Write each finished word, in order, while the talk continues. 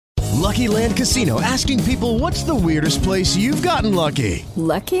Lucky Land Casino, asking people, what's the weirdest place you've gotten lucky?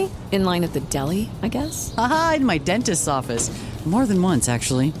 Lucky? In line at the deli, I guess? Aha, in my dentist's office. More than once,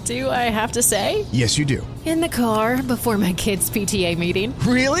 actually. Do I have to say? Yes, you do. In the car before my kids' PTA meeting.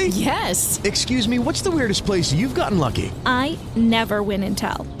 Really? Yes. Excuse me, what's the weirdest place you've gotten lucky? I never win and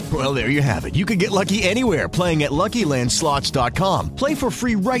tell. Well, there you have it. You can get lucky anywhere, playing at LuckyLandSlots.com. Play for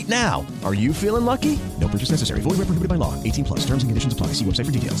free right now. Are you feeling lucky? No purchase necessary. Void where prohibited by law. 18 plus. Terms and conditions apply. See website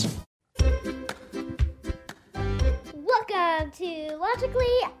for details. Welcome to Logically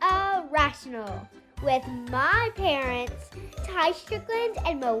Irrational with my parents, Ty Strickland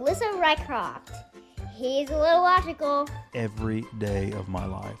and Melissa Rycroft. He's a little logical. Every day of my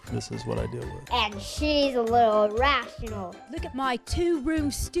life, this is what I deal with. And she's a little irrational. Look at my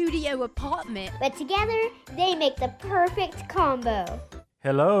 2-room studio apartment. But together, they make the perfect combo.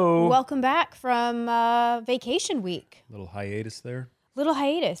 Hello. Welcome back from vacation week. Little hiatus there. Little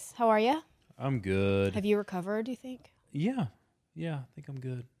hiatus. How are you? I'm good. Have you recovered, do you think? Yeah, I think I'm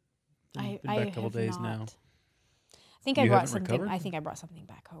good. Been back a couple days now. I think You I brought haven't something. recovered? I think I brought something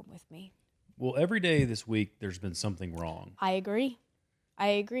back home with me. Well, every day this week there's been something wrong. I agree.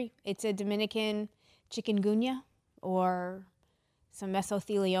 It's a Dominican chikungunya or some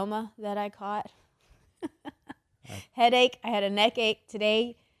mesothelioma that I caught. Headache. I had a neck ache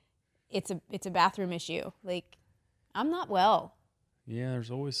today. It's a bathroom issue. Like, I'm not well. Yeah,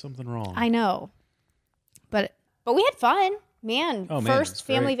 there's always something wrong. I know, but we had fun, man. Oh, man, First it's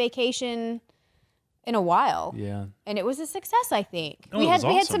family great. vacation in a while. Yeah. And it was a success, I think. Oh, we it had was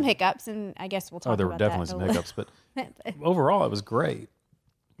we had some awesome. hiccups, and I guess we'll talk about that. There were definitely some hiccups, but overall it was great.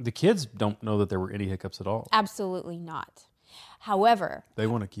 The kids don't know that there were any hiccups at all. Absolutely not. However, They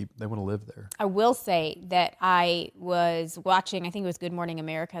want to live there. I will say that I was watching, I think it was Good Morning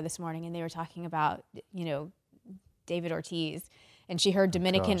America this morning, and they were talking about, David Ortiz. And she heard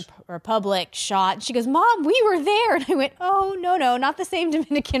Dominican Republic shot. She goes, "Mom, we were there." And I went, "Oh, no, not the same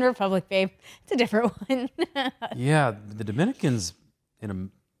Dominican Republic, babe. It's a different one." Yeah, the Dominican's in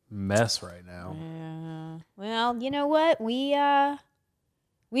a mess right now. Well, you know what? We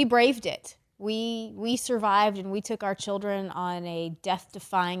braved it. We survived, and we took our children on a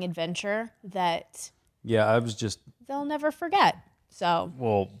death-defying adventure that Yeah, I was just they'll never forget. So,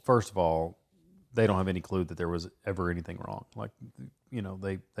 Well, first of all, they don't have any clue that there was ever anything wrong. Like,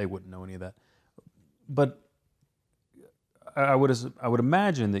 they wouldn't know any of that. But I would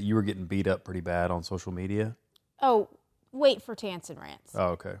imagine that you were getting beat up pretty bad on social media. oh, wait for Tance and Rants.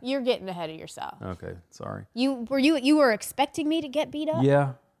 Oh, okay. You're getting ahead of yourself. Okay, sorry. You were expecting me to get beat up?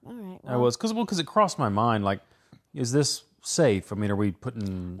 Yeah, All right. I was because it crossed my mind. Like, is this safe? I mean, are we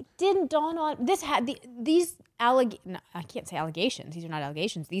putting? Didn't dawn on this had these I can't say allegations. These are not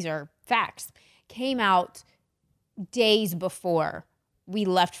allegations. These are facts. Came out days before we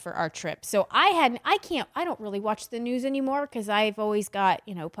left for our trip. So I don't really watch the news anymore because I've always got,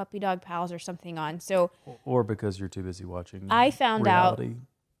 Puppy Dog Pals or something on. So Or because you're too busy watching. I found reality out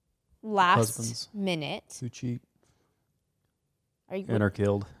last husbands minute. who cheat Are you and are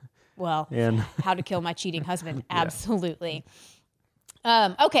killed. well? And How to Kill My Cheating Husband? Absolutely.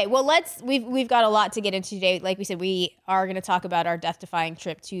 Okay, well, we've got a lot to get into today. Like we said, we are going to talk about our death-defying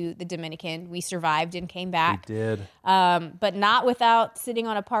trip to the Dominican. We survived and came back. we did. But not without sitting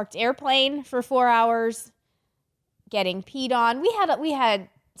on a parked airplane for 4 hours, getting peed on. We had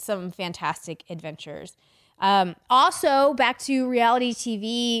some fantastic adventures. Also, back to reality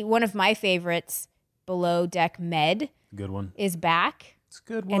TV, one of my favorites, Below Deck Med, Good one. is back. It's a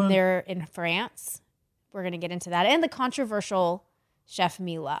good one. And they're in France. We're going to get into that. And the controversial Chef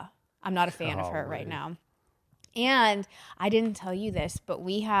Mila. I'm not a fan of her right now. And I didn't tell you this, but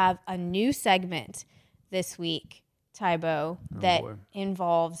we have a new segment this week, Tybo, that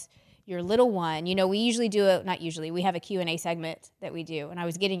involves your little one. We usually do it, not usually, we have a Q&A segment that we do. And I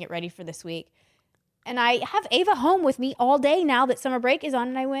was getting it ready for this week. And I have Ava home with me all day now that summer break is on.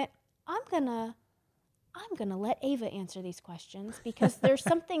 And I went, I'm going to let Ava answer these questions because there's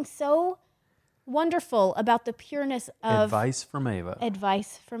something so wonderful about the pureness of Advice from Ava.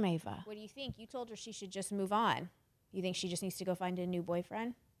 What do you think? You told her she should just move on. You think she just needs to go find a new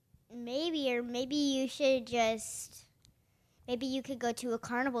boyfriend? Maybe you could go to a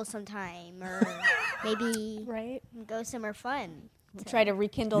carnival sometime, or maybe go somewhere fun. Try to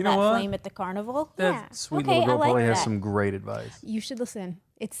rekindle You know that what? flame at the carnival? That sweet Okay, little girl I like probably has that. some great advice. You should listen.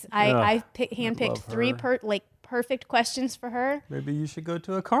 It's Ugh, I love handpicked three her. perfect questions for her. Maybe you should go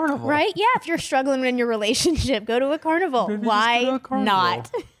to a carnival. Right? Yeah, if you're struggling in your relationship, go to a carnival. Maybe just Why go to a carnival.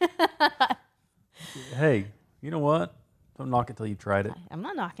 not? Hey, you know what? Don't knock it till you tried it. I'm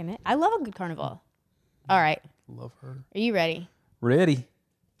not knocking it. I love a good carnival. All right. Love her. Are you ready? Ready.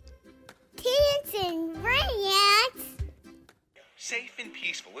 Safe and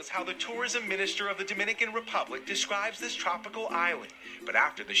peaceful is how the tourism minister of the Dominican Republic describes this tropical island. But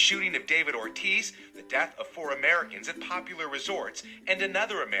after the shooting of David Ortiz, the death of 4 Americans at popular resorts, and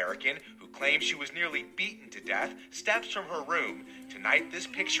another American who claims she was nearly beaten to death steps from her room, tonight this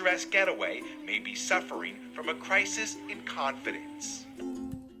picturesque getaway may be suffering from a crisis in confidence.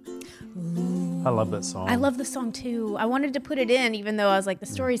 I love that song. I love the song too. I wanted to put it in, even though I was like, the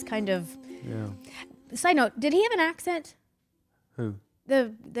story's kind of. Yeah. Side note: did he have an accent? Who?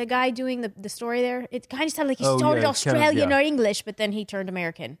 The guy doing the story there? It kind of sounded like he Oh, started yeah, Australian or English, but then he turned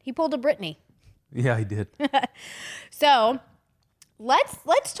American. He pulled a Britney. Yeah, he did. So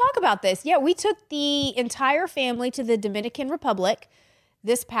let's talk about this. Yeah, we took the entire family to the Dominican Republic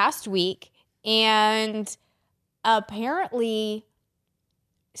this past week, and apparently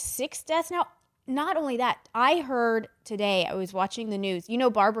 6 deaths now. Not only that, I heard today, I was watching the news. You know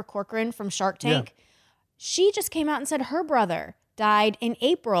Barbara Corcoran from Shark Tank? Yeah. She just came out and said her brother died in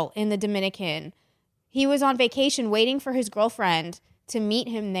April in the Dominican. He was on vacation waiting for his girlfriend to meet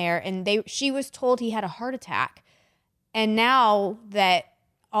him there, and she was told he had a heart attack. And now that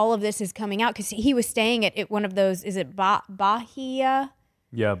all of this is coming out, because he was staying at one of those, is it Bahia?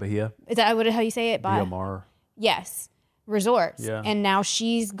 Yeah, Bahia. Is that how you say it? Bahia Mar. Yes, resorts. Yeah. And now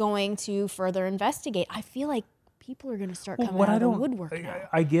she's going to further investigate. I feel like people are going to start coming out of the woodwork now.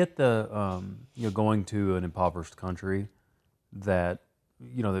 I get the going to an impoverished country that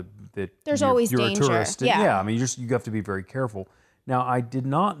there's always you're danger. A tourist. Yeah. I mean, you have to be very careful. Now, I did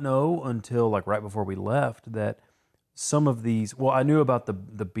not know until like right before we left that some of these. Well, I knew about the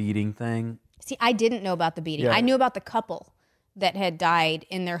beating thing. See, I didn't know about the beating. Yeah. I knew about the couple that had died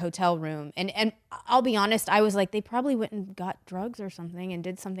in their hotel room, and I'll be honest, I was like, they probably went and got drugs or something and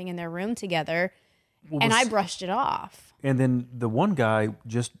did something in their room together. And I brushed it off. And then the one guy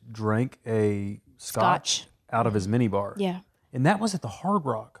just drank a scotch out of his minibar. Yeah. And that was at the Hard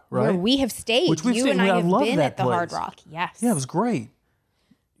Rock, right? Where we have stayed. Which we've you stayed. and I have love been that at the place. Hard Rock. Yes. Yeah, it was great.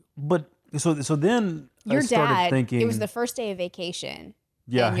 But so then your I started dad, thinking. It was the first day of vacation.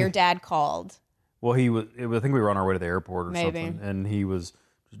 Yeah. And your dad called. Well, I think we were on our way to the airport or Maybe. something. And he was,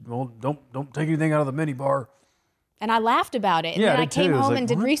 well, don't take anything out of the minibar. And I laughed about it. And Yeah, then I I did came too. I was home like, and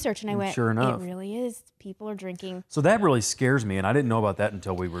did what? research, and I went, Sure enough. It really is. People are drinking. So that really scares me, and I didn't know about that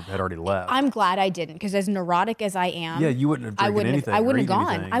until we had already left. I'm glad I didn't, because as neurotic as I am, Yeah, you wouldn't have drinking anything. I wouldn't have or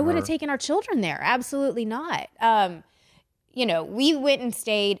gone. anything, I wouldn't or- have taken our children there. Absolutely not. We went and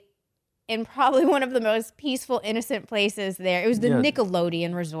stayed in probably one of the most peaceful, innocent places there. It was the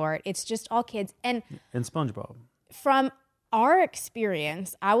Nickelodeon Resort. It's just all kids. And SpongeBob. from our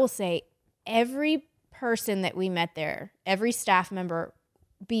experience, I will say every person that we met there, every staff member,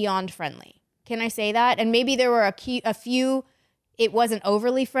 beyond friendly. Can I say that? And maybe there were a few, it wasn't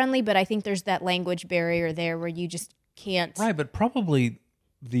overly friendly, but I think there's that language barrier there where you just can't. Right, but probably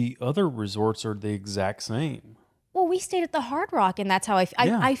the other resorts are the exact same. Well, we stayed at the Hard Rock, and that's how I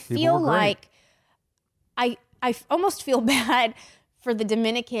people feel were great. like I almost feel bad for the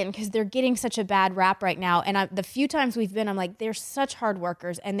Dominican because they're getting such a bad rap right now. And the few times we've been, I'm like, they're such hard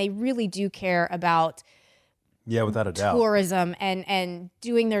workers, and they really do care about without a doubt, tourism and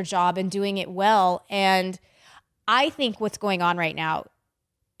doing their job and doing it well. And I think what's going on right now,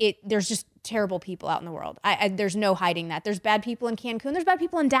 there's just terrible people out in the world. There's no hiding that. There's bad people in Cancun. There's bad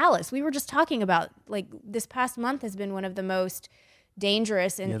people in Dallas. We were just talking about, like, this past month has been one of the most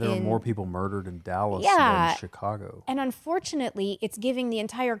dangerous. there were more people murdered in Dallas Yeah. than Chicago. And unfortunately, it's giving the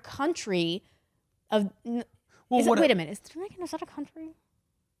entire country of. Well, wait a minute. Is Dominican, is that a country?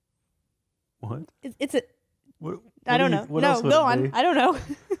 What? It's a. What I don't know. No, go on. I don't know.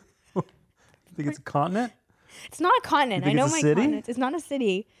 You think it's a continent? It's not a continent. You think I know it's a my city? continents. It's not a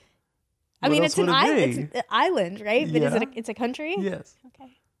city. I What mean, else it's an would it island. be? It's an island, right? But is Yeah. it's a country? Yes.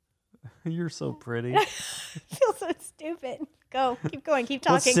 Okay. You're so pretty. I feel so stupid. Go. Keep going. Keep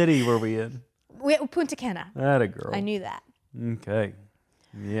talking. What city were we in? Punta Cana. That a girl. I knew that. Okay.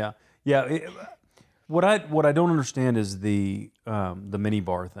 Yeah. What I don't understand is the mini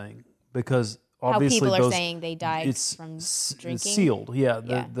bar thing, because obviously how people those, are saying they died it's from it's drinking. sealed. Yeah.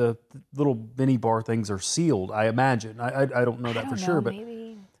 The little mini bar things are sealed. I imagine. I don't know that for sure, but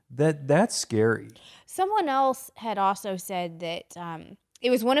maybe. that's scary. Someone else had also said that it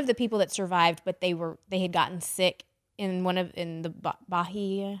was one of the people that survived, but they had gotten sick in the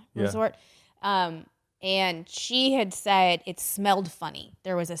Bahia resort. And she had said it smelled funny.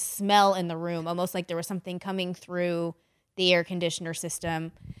 There was a smell in the room, almost like there was something coming through the air conditioner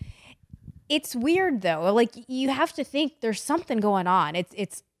system. It's weird though. Like, you have to think there's something going on.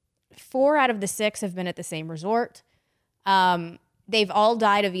 It's 4 out of the 6 have been at the same resort. They've all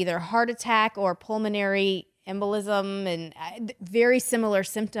died of either heart attack or pulmonary embolism and very similar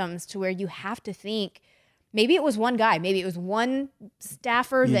symptoms to where you have to think maybe it was one guy, maybe it was one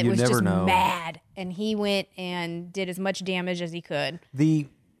staffer that was just mad and he went and did as much damage as he could. The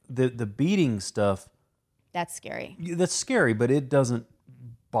beating stuff, that's scary. That's scary, but it doesn't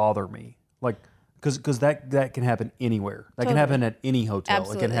bother me. Like, because that can happen anywhere. That can happen at any hotel.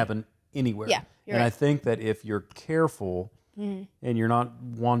 Absolutely. It can happen anywhere. Yeah, and right. I think that if you're careful and you're not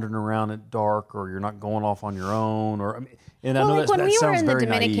wandering around at dark or you're not going off on your own, or and I know like when that we sounds were in the very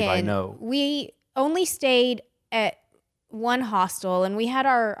Dominican, naive, I know. We only stayed at one hostel and we had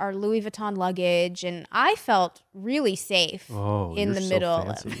our Louis Vuitton luggage and I felt really safe in the middle.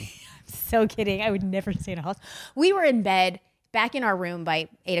 Fancy. I'm so kidding. I would never stay in a hostel. We were in bed back in our room by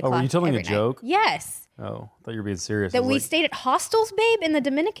 8 o'clock. Oh, were you telling a night. joke? Yes. Oh, I thought you were being serious. That we stayed at hostels, babe, in the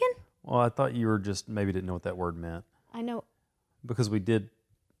Dominican? Well, I thought you were just maybe didn't know what that word meant. I know. Because we did.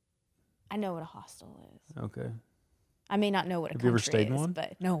 I know what a hostel is. Okay. I may not know what a Have country you ever stayed in is, one?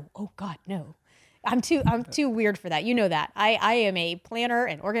 but no. Oh God, no. I'm too weird for that. You know that. I am a planner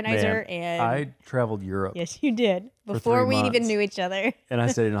and organizer. And I traveled Europe. Yes, you did. Before we even months. knew each other. And I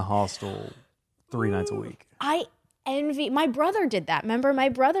stayed in a hostel 3 nights a week. I envy. My brother did that. Remember, my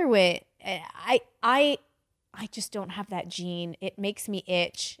brother went. I just don't have that gene. It makes me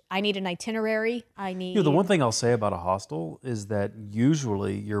itch. I need an itinerary. The one thing I'll say about a hostel is that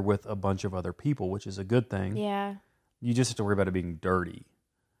usually you're with a bunch of other people, which is a good thing. Yeah. You just have to worry about it being dirty.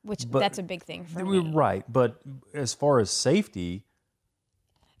 That's a big thing for me. Right. But as far as safety,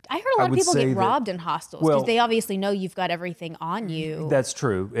 I heard a lot of people get robbed in hostels because they obviously know you've got everything on you. That's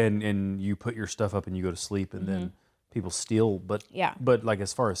true. And you put your stuff up and you go to sleep and then people steal. But like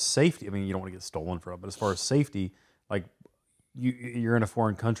as far as safety, I mean, you don't want to get stolen from, but as far as safety, like you're in a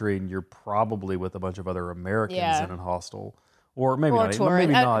foreign country and you're probably with a bunch of other Americans in a hostel. Or maybe not.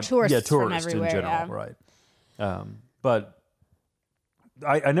 Maybe not. Tourists from everywhere, in general, right. But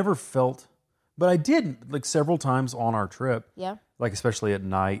I never felt, but I did like several times on our trip. Yeah. Like especially at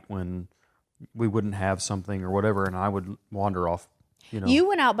night when we wouldn't have something or whatever, and I would wander off. You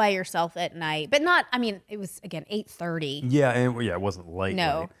went out by yourself at night, but not. I mean, it was again 8:30. Yeah, and it wasn't late.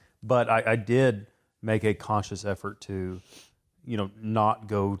 No, late, but I did make a conscious effort to, not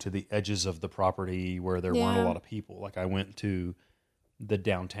go to the edges of the property where there weren't a lot of people. Like I went to the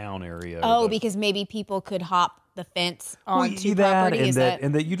downtown area. Oh, because maybe people could hop the fence onto property.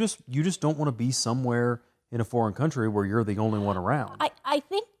 And that you just don't want to be somewhere in a foreign country where you're the only one around. I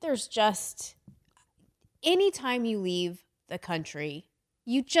think there's just anytime you leave the country,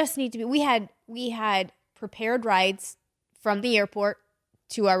 you just need to be. We had prepared rides from the airport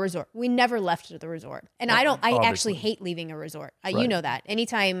to our resort. We never left the resort, and I actually hate leaving a resort. Right. You know that.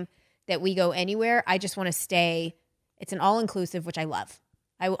 Anytime that we go anywhere, I just want to stay. It's an all inclusive, which I love.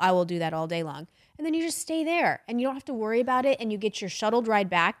 I will do that all day long, and then you just stay there, and you don't have to worry about it, and you get your shuttled ride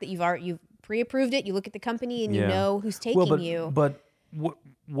back that you've pre-approved it. You look at the company, and you know who's taking you. But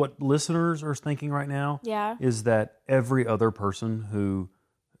what listeners are thinking right now is that every other person who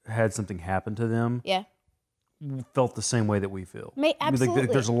had something happen to them felt the same way that we feel. Absolutely.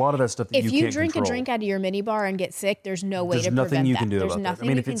 There's a lot of that stuff that you can't control. If you drink a drink out of your minibar and get sick, there's no way to prevent that. There's nothing you can do about that. I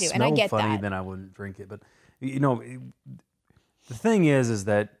mean, if it and I get smelled funny, that. then I wouldn't drink it. But, the thing is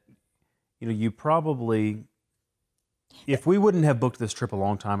that, you probably, if we wouldn't have booked this trip a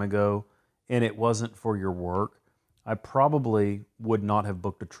long time ago and it wasn't for your work, I probably would not have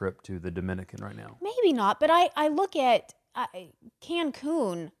booked a trip to the Dominican right now. Maybe not, but I look at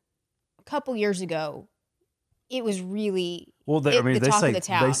Cancun a couple years ago. It was really the talk of the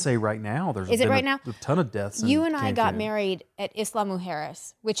town. They say right now there's a ton of deaths. You and I got married at Isla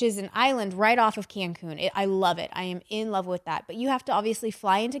Mujeres, which is an island right off of Cancun. I love it. I am in love with that. But you have to obviously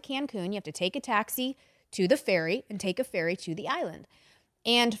fly into Cancun. You have to take a taxi to the ferry and take a ferry to the island.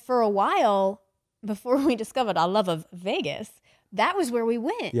 And for a while, before we discovered our love of Vegas, that was where we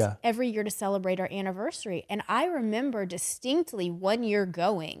went every year to celebrate our anniversary. And I remember distinctly one year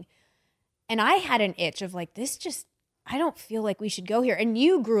going, and I had an itch of like, I don't feel like we should go here. And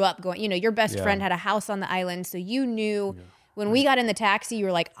you grew up going, your best friend had a house on the island. So you knew when we got in the taxi, you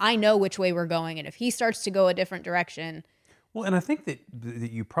were like, I know which way we're going. And if he starts to go a different direction. Well, and I think that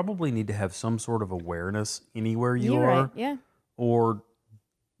you probably need to have some sort of awareness anywhere you You're are. Right. Yeah. Or,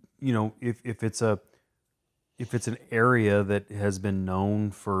 if it's an area that has been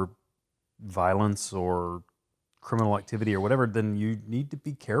known for violence or criminal activity or whatever, then you need to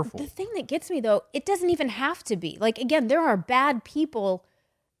be careful. The thing that gets me though, it doesn't even have to be. Like again, there are bad people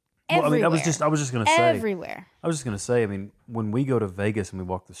everywhere. Well, I was just going to say everywhere. I was just going to say, I mean, when we go to Vegas and we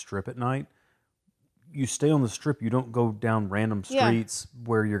walk the strip at night, you stay on the Strip. You don't go down random streets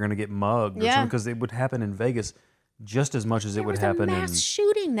where you're going to get mugged or something, because it would happen in Vegas just as much as it would happen in... There was a mass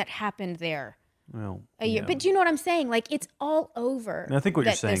shooting that happened there. Well, a year. But do you know what I'm saying? Like, it's all over. And I think what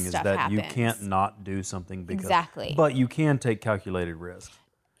you're saying is that you can't not do something because... Exactly. But you can take calculated risks.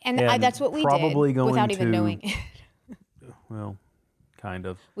 And that's what we did without even knowing. Well, kind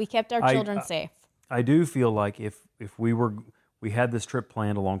of. We kept our children safe. I do feel like if we had this trip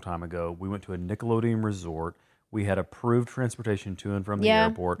planned a long time ago, we went to a Nickelodeon resort, we had approved transportation to and from the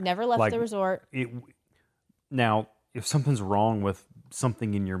airport. Never left the resort. Now, if something's wrong with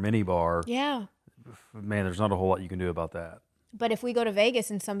something in your minibar... Yeah. Man, there's not a whole lot you can do about that. But if we go to Vegas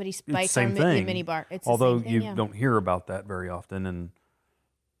and somebody spikes our minibar, it's although the same thing, you don't hear about that very often, and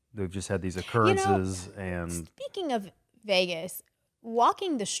they've just had these occurrences. And speaking of Vegas,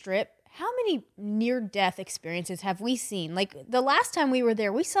 walking the Strip, how many near-death experiences have we seen? Like the last time we were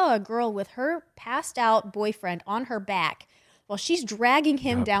there, we saw a girl with her passed-out boyfriend on her back while she's dragging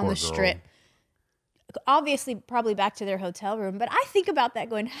him down the Strip. Obviously, probably back to their hotel room. But I think about that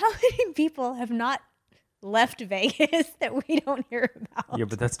going, how many people have not left Vegas that we don't hear about? Yeah,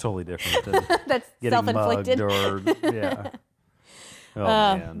 but that's totally different than that's self-inflicted. Yeah.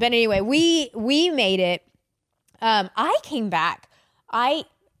 Man. But anyway, we made it. I came back. I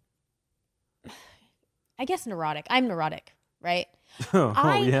guess neurotic. I'm neurotic, right?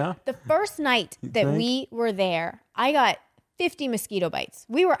 Yeah? The first night that we were there, I got 50 mosquito bites.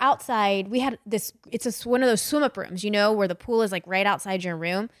 We were outside. We had this, it's one of those swim-up rooms, you know, where the pool is like right outside your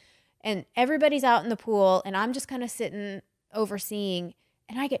room. And everybody's out in the pool, and I'm just kind of sitting overseeing,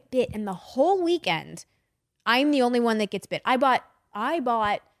 and I get bit. And the whole weekend, I'm the only one that gets bit. I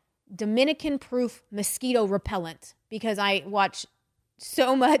bought Dominican-proof mosquito repellent because I watch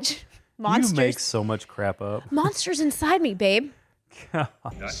so much Monsters. You make so much crap up. Monsters inside me, babe. Gosh.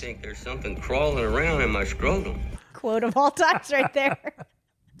 I think there's something crawling around in my scrotum. Quote of all times right there.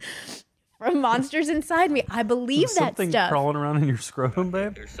 From Monsters Inside Me. I believe that stuff. Something crawling around in your scrotum,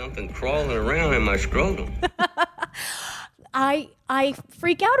 babe? There's something crawling around in my scrotum. I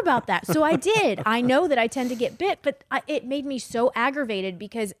freak out about that. So I did. I know that I tend to get bit, but it made me so aggravated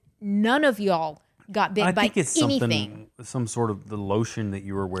because none of y'all got bit by anything. Some sort of the lotion that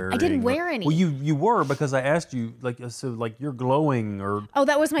you were wearing. I didn't wear any. Well, you were, because I asked you, like you're glowing or... Oh,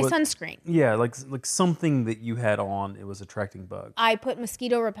 that was my sunscreen. Yeah, like something that you had on, it was attracting bugs. I put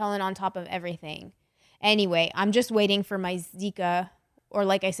mosquito repellent on top of everything. Anyway, I'm just waiting for my Zika, or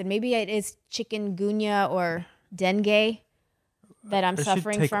like I said, maybe it is chikungunya or dengue that I'm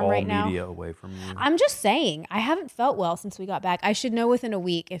suffering from right now. Media away from you. I'm just saying, I haven't felt well since we got back. I should know within a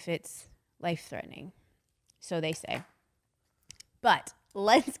week if it's life-threatening. So they say. But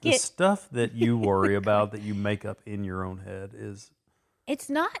let's get... The stuff that you worry about, that you make up in your own head is... It's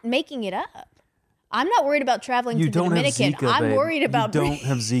not making it up. I'm not worried about traveling to the Dominican. Zika, I'm babe. worried about... You don't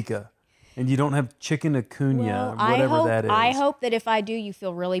have Zika. And you don't have chikungunya, well, that is. I hope that if I do, you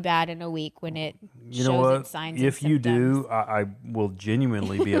feel really bad in a week when it shows its signs if and you symptoms. do, I will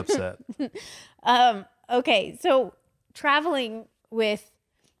genuinely be upset. Okay, so traveling with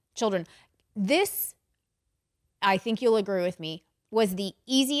children. This, I think you'll agree with me, was the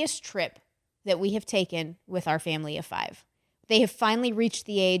easiest trip that we have taken with our family of 5. They have finally reached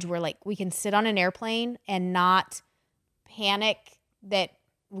the age where like we can sit on an airplane and not panic that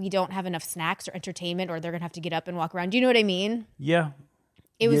we don't have enough snacks or entertainment, or they're going to have to get up and walk around. Do you know what I mean? Yeah.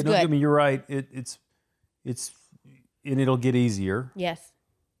 It was good. I mean, you're right. It's and it'll get easier. Yes.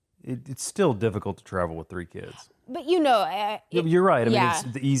 It's still difficult to travel with 3 kids. But you know, you're right. I mean, it's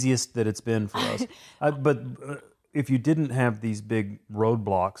the easiest that it's been for us. But if you didn't have these big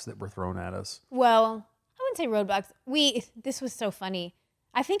roadblocks that were thrown at us. Well, I wouldn't say roadblocks. This was so funny.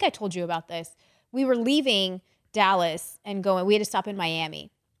 I think I told you about this. We were leaving Dallas and going, we had to stop in Miami.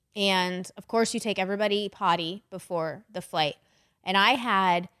 And of course you take everybody potty before the flight. And I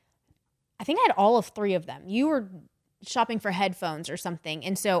think I had all of 3 of them. You were shopping for headphones or something.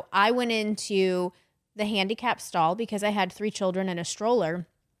 And so I went into the handicap stall because I had 3 children and a stroller.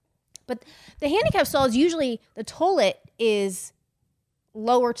 But the handicap stall is usually, the toilet is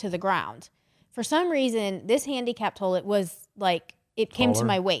lower to the ground. For some reason, this handicap toilet was like, it came to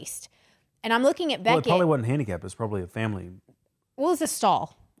my waist. And I'm looking at Beckett. Well, it probably wasn't handicapped. It's probably a family. Well, it's a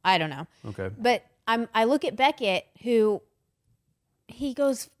stall. I don't know. Okay. But I look at Beckett, who he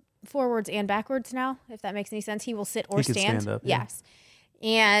goes forwards and backwards now, if that makes any sense. He will sit or stand. He can stand up. Yeah. Yes.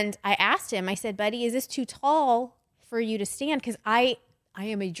 And I asked him, I said, buddy, is this too tall for you to stand? Because I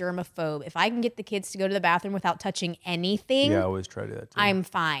am a germaphobe. If I can get the kids to go to the bathroom without touching anything, I always try to do that too. I'm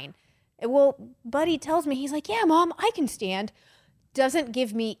fine. Well, Buddy tells me, he's like, yeah, Mom, I can stand. doesn't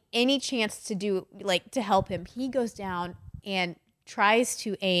give me any chance to to help him. He goes down and tries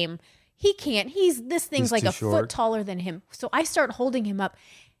to aim. He can't. This thing's like a foot taller than him. So I start holding him up.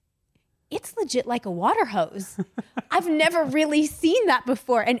 It's legit like a water hose. I've never really seen that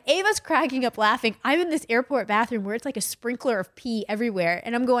before. And Ava's cracking up laughing. I'm in this airport bathroom where it's like a sprinkler of pee everywhere.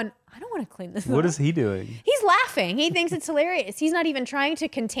 And I'm going, I don't want to clean this up. What is he doing? He's laughing. He thinks it's hilarious. He's not even trying to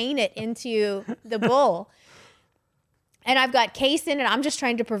contain it into the bowl. And I've got Case in, and I'm just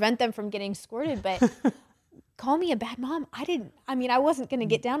trying to prevent them from getting squirted. But call me a bad mom. I wasn't going to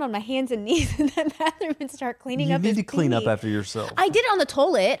get down on my hands and knees in that bathroom and start cleaning up. You need to clean up after yourself. I did it on the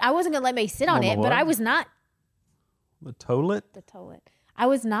toilet. I wasn't going to let me sit on it, but I was not. The toilet? The toilet. I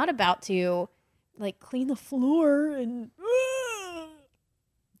was not about to clean the floor and.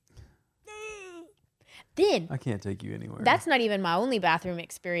 Then I can't take you anywhere. That's not even my only bathroom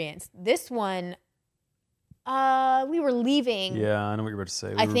experience. This one, we were leaving. Yeah, I know what you're about to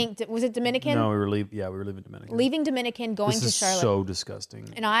say. I think was it Dominican? No, we were leaving Dominican. Leaving Dominican, going to Charlotte. This is so disgusting.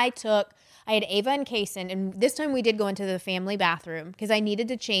 And I had Ava and Kaysen, and this time we did go into the family bathroom because I needed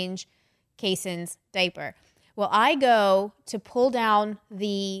to change Kaysen's diaper. Well, I go to pull down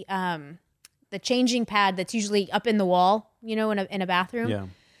the changing pad that's usually up in the wall, in a bathroom. Yeah.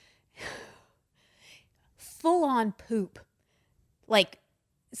 Full on poop. Like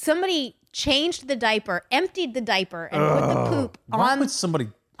somebody changed the diaper, emptied the diaper, and put the poop on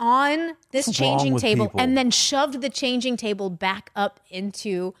this changing table people? And then shoved the changing table back up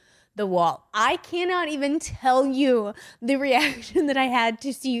into the wall. I cannot even tell you the reaction that I had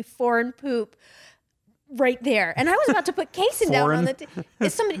to see foreign poop right there. And I was about to put Kaysen down on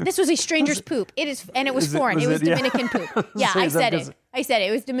this was a stranger's poop. It was foreign. It was Dominican poop. Yeah, I said it.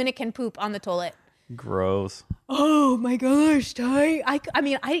 It was Dominican poop on the toilet. Gross. Oh my gosh, Ty.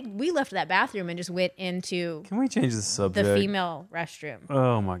 We left that bathroom and just went into. Can we change the subject? The female restroom.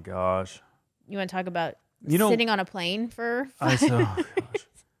 Oh my gosh. You want to talk about sitting on a plane for 5 minutes?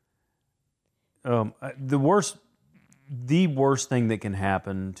 The worst thing that can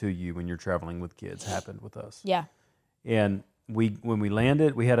happen to you when you're traveling with kids happened with us. Yeah. And when we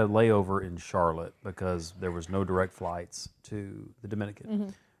landed, we had a layover in Charlotte because there was no direct flights to the Dominican. Mm-hmm.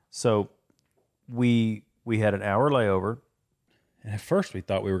 So we had an hour layover, and at first we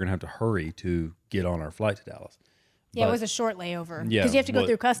thought we were going to have to hurry to get on our flight to Dallas. Yeah, it was a short layover because you have to go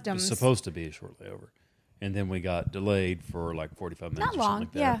through customs. It was supposed to be a short layover, and then we got delayed for 45 minutes. Not long,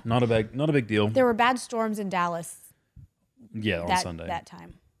 like that. Not a big deal. There were bad storms in Dallas. Yeah, on Sunday that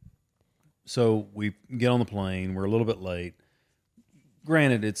time. So we get on the plane. We're a little bit late.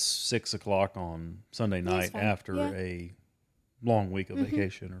 Granted, it's 6:00 on Sunday night after a long week of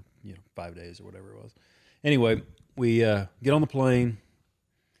vacation, or 5 days or whatever it was. Anyway, we get on the plane.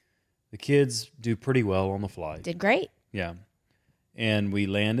 The kids do pretty well on the flight. Did great. Yeah. And we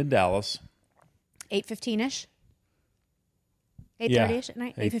land in Dallas. 8:15-ish? 8:30-ish at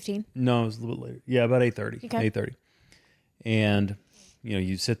night? 8:15? No, it was a little bit later. Yeah, about 8:30. Okay. 8:30. And,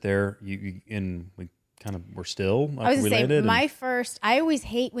 you sit there, and we kind of were still. I was going to say, I always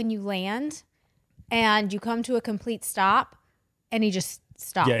hate when you land and you come to a complete stop and he just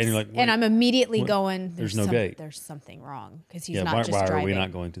stops. Yeah, and you're like, and I'm immediately going, there's no gate. There's something wrong because he's not just driving. Why are we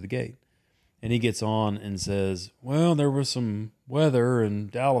not going to the gate? And he gets on and says, well, there was some weather in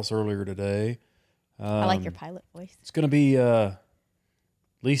Dallas earlier today. I like your pilot voice. It's going to be at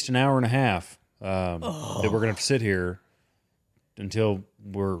least an hour and a half that we're going to have to sit here until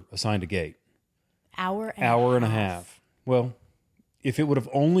we're assigned a gate. Hour and a half. Well, if it would have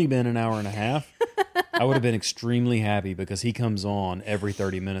only been an hour and a half, I would have been extremely happy because he comes on every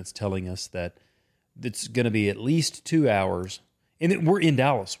 30 minutes telling us that it's going to be at least 2 hours. And we're in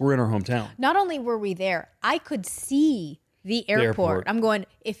Dallas. We're in our hometown. Not only were we there, I could see the airport. I'm going,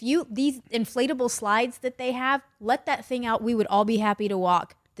 these inflatable slides that they have, let that thing out. We would all be happy to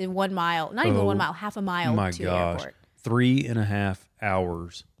walk the 1 mile, not even 1 mile, half a mile to the airport. 3.5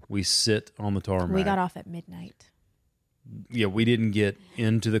 hours we sit on the tarmac. We got off at midnight. Yeah, we didn't get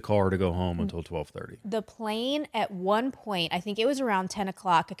into the car to go home until 12:30. The plane at one point, I think it was around 10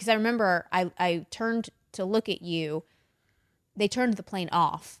 o'clock, because I remember I turned to look at you. They turned the plane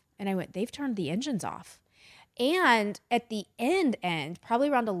off, and I went, they've turned the engines off. And at the end, probably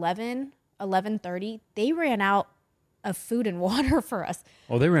around 11:30, they ran out of food and water for us.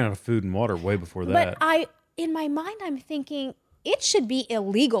 Oh, they ran out of food and water way before that. But in my mind, I'm thinking it should be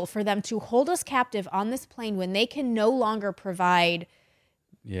illegal for them to hold us captive on this plane when they can no longer provide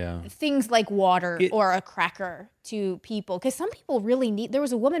things like water or a cracker to people. Because some people really need. There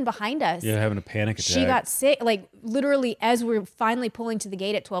was a woman behind us. Yeah, having a panic attack. She got sick. Like literally, as we're finally pulling to the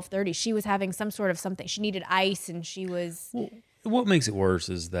gate at 12:30, she was having some sort of something. She needed ice, and she was. What makes it worse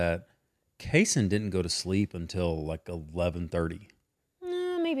is that Kaysen didn't go to sleep until like 11:30.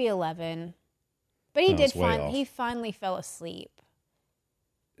 Maybe 11. But he was way off. he finally fell asleep.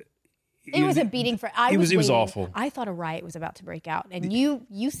 It was a beating for. It was awful. I thought a riot was about to break out, and you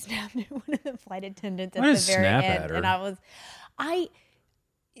snapped at one of the flight attendants at I the didn't very snap end, at her. and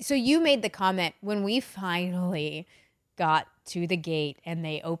So you made the comment when we finally got to the gate and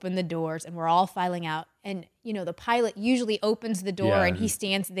they opened the doors and we're all filing out, and the pilot usually opens the door and he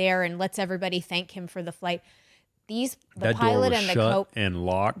stands there and lets everybody thank him for the flight. The that pilot door was and the shut and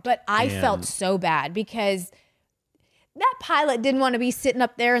locked. But I felt so bad because that pilot didn't want to be sitting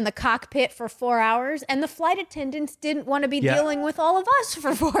up there in the cockpit for 4 hours, and the flight attendants didn't want to be dealing with all of us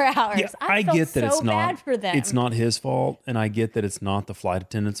for 4 hours. Yeah, I get that it's bad not for them. It's not his fault, and I get that it's not the flight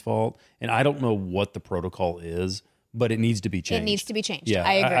attendant's fault, and I don't know what the protocol is, but it needs to be changed. It needs to be changed. Yeah,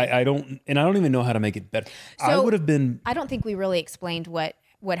 I agree. I don't even know how to make it better. I would have been. I don't think we really explained what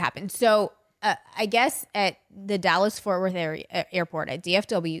happened. So I guess at the Dallas-Fort Worth airport at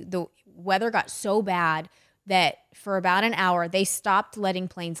DFW, the weather got so bad that for about an hour, they stopped letting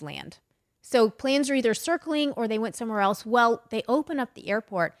planes land. So planes are either circling or they went somewhere else. Well, they open up the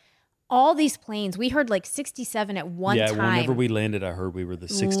airport. All these planes, we heard like 67 at one time. Yeah, whenever we landed, I heard we were the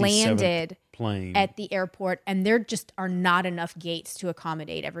 67th plane at the airport, and there just are not enough gates to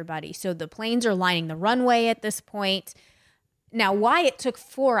accommodate everybody. So the planes are lining the runway at this point. Now, why it took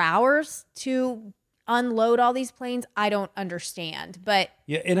 4 hours to unload all these planes, I don't understand. But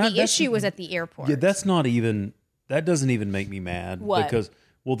the issue was at the airport. Yeah, that doesn't even make me mad. What? Because,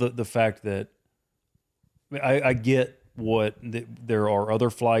 the fact that I get there are other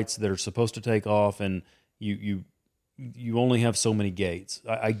flights that are supposed to take off, and you only have so many gates.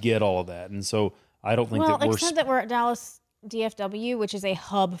 I get all of that. And so I don't think except that we're at Dallas DFW, which is a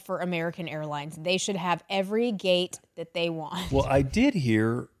hub for American Airlines. They should have every gate that they want. Well, I did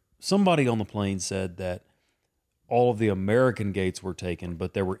hear somebody on the plane said that all of the American gates were taken,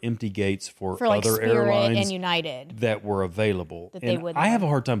 but there were empty gates for like other Spirit airlines and United that were available. That they and would I have a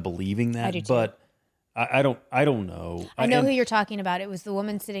hard time believing that, I do too. but I don't know. I know who you're talking about. It was the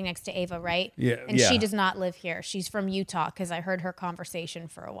woman sitting next to Ava, right? Yeah. And she does not live here. She's from Utah because I heard her conversation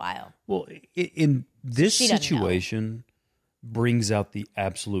for a while. Well, in this She doesn't situation brings out the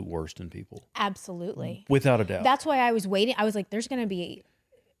absolute worst in people. Absolutely. Without a doubt. That's why I was waiting. I was like, there's going to be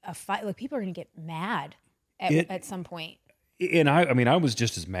a fight. Like, people are going to get mad at some point. And I was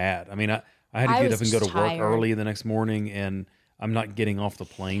just as mad. I had to get up and go to work tired. early the next morning, and I'm not getting off the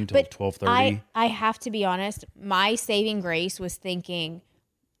plane till 12:30. I have to be honest. My saving grace was thinking,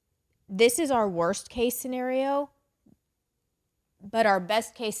 this is our worst case scenario, but our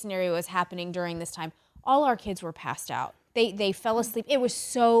best case scenario is happening during this time. All our kids were passed out. They fell asleep. It was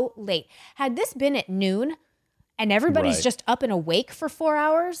so late. Had this been at noon and everybody's just up and awake for 4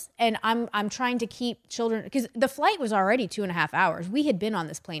 hours, and I'm trying to keep children, because the flight was already 2.5 hours. We had been on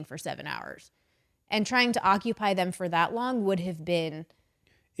this plane for 7 hours. And trying to occupy them for that long would have been...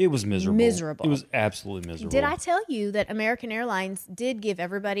 It was miserable. Miserable. It was absolutely miserable. Did I tell you that American Airlines did give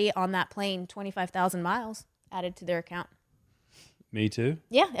everybody on that plane 25,000 miles added to their account? Me too?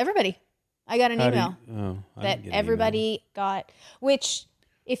 Yeah, everybody. I got an email I that didn't get an everybody got, which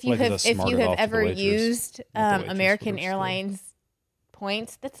if you Like have as I if you smarted have off the ever waitress. used Not the waitress, American but still. Airlines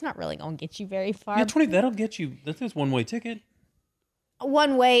points, that's not really going to get you very far. Yeah, 20. That'll get you. That's a one-way ticket.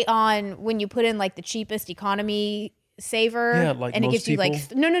 One way on when you put in like the cheapest economy saver, Yeah, like and it most gives you like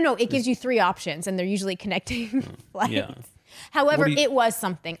people. no, it gives you 3 options, and they're usually connecting flights. Yeah. However, What do you- it was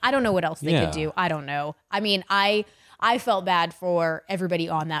something. I don't know what else they Yeah. could do. I don't know. I mean, I felt bad for everybody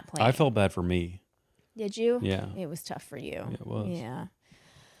on that plane. I felt bad for me. Did you? Yeah. It was tough for you. Yeah, it was. Yeah.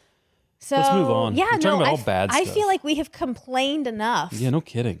 So Let's move on. Yeah, We're talking about all I, bad I stuff. feel like we have complained enough. Yeah, no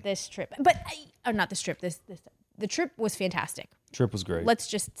kidding. This trip, but or not this trip. The trip was fantastic. Trip was great. Let's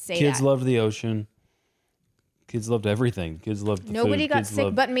just say Kids that. loved the ocean. Kids loved everything. Kids loved the Nobody food. got Kids sick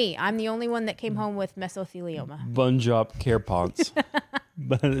loved but me. I'm the only one that came home with mesothelioma. Bunjop care pants.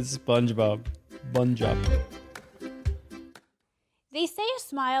 But it's SpongeBob. Bunjop. They say a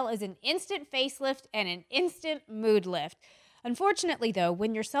smile is an instant facelift and an instant mood lift. Unfortunately, though,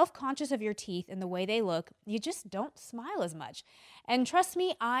 when you're self-conscious of your teeth and the way they look, you just don't smile as much. And trust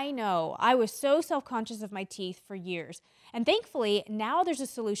me, I know. I was so self-conscious of my teeth for years. And thankfully, now there's a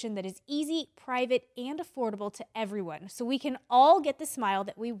solution that is easy, private, and affordable to everyone, so we can all get the smile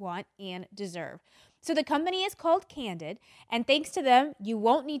that we want and deserve. So the company is called Candid, and thanks to them, you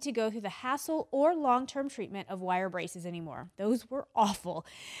won't need to go through the hassle or long-term treatment of wire braces anymore. Those were awful.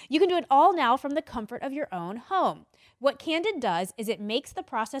 You can do it all now from the comfort of your own home. What Candid does is it makes the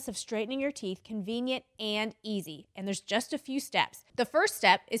process of straightening your teeth convenient and easy, and there's just a few steps. The first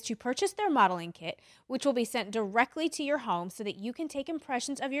step is to purchase their modeling kit, which will be sent directly to your home so that you can take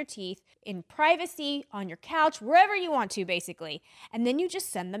impressions of your teeth in privacy, on your couch, wherever you want to, basically, and then you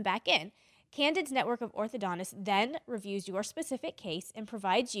just send them back in. Candid's network of orthodontists then reviews your specific case and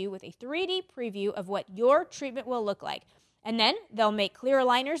provides you with a 3D preview of what your treatment will look like. And then they'll make clear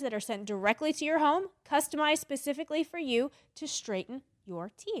aligners that are sent directly to your home, customized specifically for you to straighten your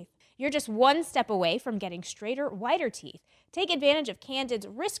teeth. You're just one step away from getting straighter, whiter teeth. Take advantage of Candid's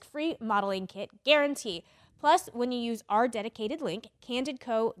risk-free modeling kit guarantee. Plus, when you use our dedicated link,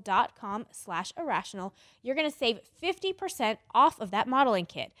 candidco.com/irrational, you're going to save 50% off of that modeling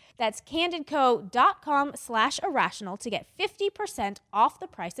kit. That's candidco.com/irrational to get 50% off the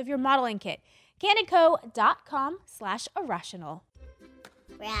price of your modeling kit. candidco.com/irrational.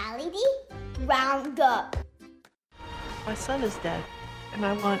 Reality Roundup. My son is dead, and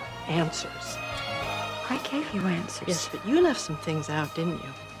I want answers. I gave you answers. Yes, but you left some things out, didn't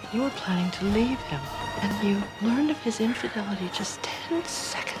you? You were planning to leave him, and you learned of his infidelity just 10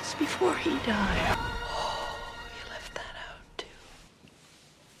 seconds before he died. Oh, you left that out, too.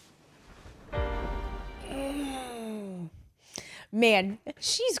 Man,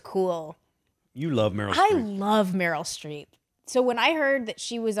 she's cool. You love Meryl I Streep. love Meryl Streep. So when I heard that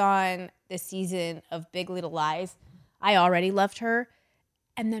she was on this season of Big Little Lies, I already loved her.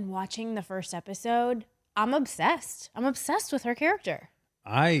 And then watching the first episode, I'm obsessed. I'm obsessed with her character.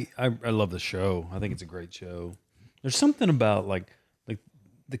 I love the show. I think it's a great show. There's something about like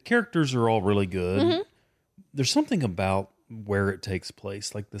the characters are all really good. Mm-hmm. There's something about where it takes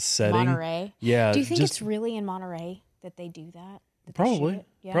place, like the setting. Monterey. Yeah. Do you think it's really in Monterey that they do that? Probably.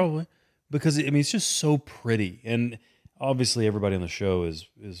 Yeah. Probably. Because I mean it's just so pretty. And obviously everybody on the show is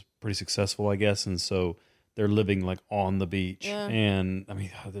pretty successful, I guess, and so they're living like on the beach. Yeah. And I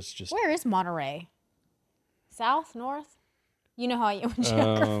mean that's just Where is Monterey? South, north? You know how I am with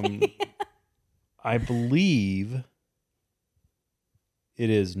geography. I believe it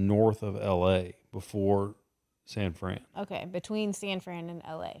is north of LA before San Fran. Okay, between San Fran and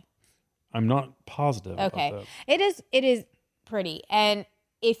LA. I'm not positive about that. It is pretty. And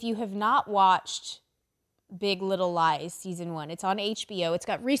if you have not watched Big Little Lies season 1, it's on HBO. It's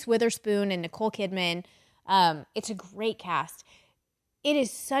got Reese Witherspoon and Nicole Kidman. It's a great cast. It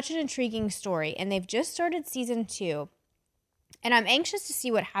is such an intriguing story, and they've just started season 2. And I'm anxious to see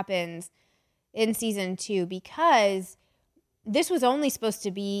what happens in season 2 because this was only supposed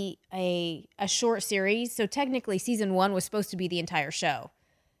to be a short series. So technically season 1 was supposed to be the entire show.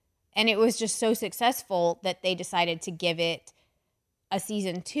 And it was just so successful that they decided to give it a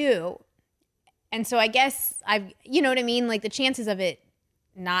season 2. And so I guess you know what I mean? Like the chances of it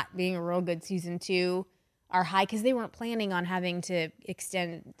not being a real good season 2 are high because they weren't planning on having to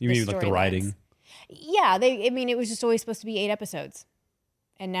extend You mean like the writing? Yeah, it was just always supposed to be 8 episodes.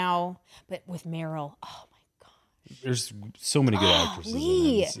 And now, but with Meryl, oh my gosh. There's so many good actresses in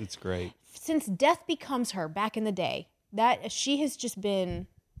it. It's great. Since Death Becomes Her back in the day, that she has just been,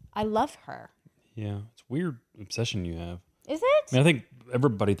 I love her. Yeah, it's a weird obsession you have. Is it? I mean, I think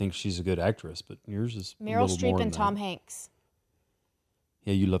everybody thinks she's a good actress, but yours is Meryl a little Streep more and than Tom that. Hanks.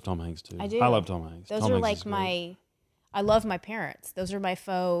 Yeah, you love Tom Hanks too. I do. I love Tom Hanks. Those Tom are Hanks like is great. I love my parents. Those are my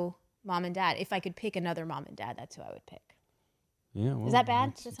faux mom and dad. If I could pick another mom and dad, that's who I would pick. Yeah, well, Is that bad?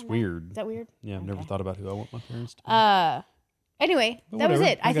 It's Is weird. Is that weird? Yeah, I've never thought about who I want my parents to be. Anyway, But that was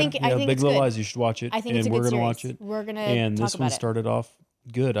whatever. it. I think Big it's Little good. Lies. You should watch it. I think and it's a we're good gonna series. watch it. We're gonna and talk this about one it. started off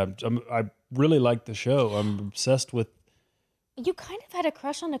good. I really like the show. I'm obsessed with. You kind of had a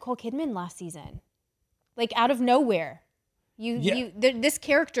crush on Nicole Kidman last season, like out of nowhere. This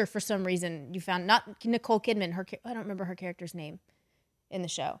character for some reason you found, not Nicole Kidman. I don't remember her character's name in the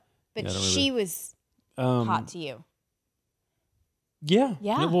show, but she was hot to you. Yeah.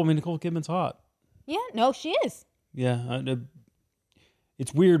 Yeah. Well, I mean, Nicole Kidman's hot. Yeah, no, she is. Yeah.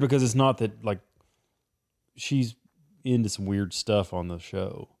 It's weird because it's not that like she's into some weird stuff on the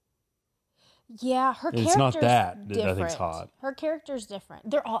show. Yeah, her character's It's not that I different. think's hot. Her character's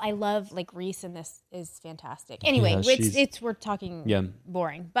different. They're all. I love like Reese in this is fantastic. Anyway, Yeah, we're talking Yeah.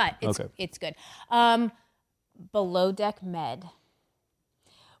 boring, but Okay. it's good. Below Deck Med.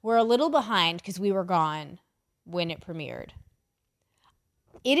 We're a little behind because we were gone when it premiered.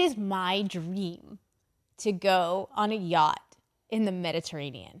 It is my dream to go on a yacht in the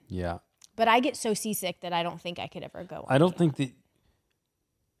Mediterranean. Yeah. But I get so seasick that I don't think I could ever go on I don't think that.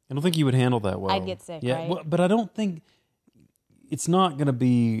 I don't think you would handle that well. I'd get sick, right? Well, but I don't think it's not going to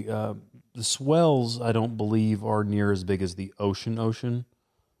be the swells. I don't believe are near as big as the ocean.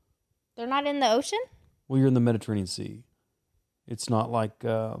 They're not in the ocean? Well, you're in the Mediterranean Sea. It's not like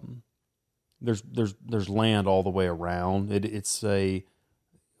there's land all the way around. It's a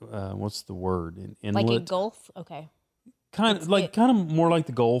what's the word? An inlet? Like a gulf? Okay. Kind of more like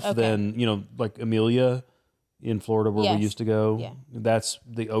the Gulf than, like Amelia in Florida where we used to go. Yeah. That's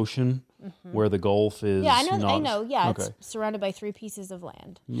the ocean where the Gulf is. Yeah, I know. Not, Yeah, okay. It's surrounded by 3 pieces of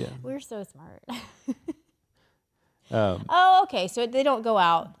land. Yeah. We're so smart. Okay. So they don't go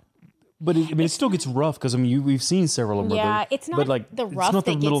out. But it still gets rough because we've seen several of them. Yeah, it's not the rough it's not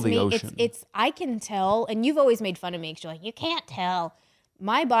the that middle gets of the me. ocean. It's I can tell, and you've always made fun of me because you're like, you can't tell.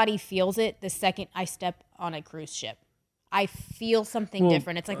 My body feels it the second I step on a cruise ship. I feel something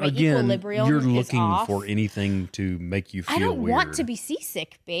different. It's like my equilibrium you're is looking off. for anything to make you feel I don't weird. want to be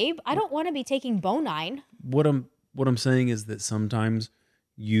seasick, babe. I don't want to be taking Bonine. What I'm saying is that sometimes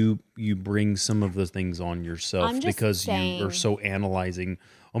you bring some of the things on yourself because you are so analyzing.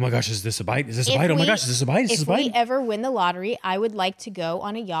 Oh my gosh, is this a bite? Is this a bite? Oh my gosh, is this a bite? Is this a bite? If we ever win the lottery, I would like to go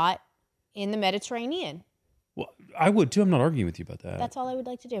on a yacht in the Mediterranean. Well, I would too. I'm not arguing with you about that. That's all I would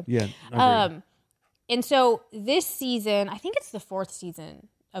like to do. Yeah. I agree. And so this season, I think it's the 4th season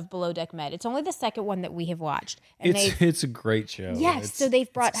of Below Deck Med. It's only the 2nd one that we have watched. And it's a great show. Yes, so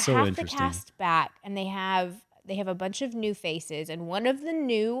they've brought so half the cast back, and they have a bunch of new faces, and one of the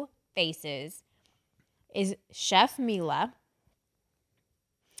new faces is Chef Mila,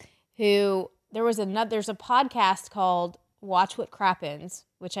 who there's a podcast called Watch What Crappens,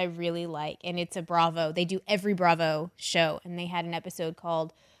 which I really like, and it's a Bravo. They do every Bravo show, and they had an episode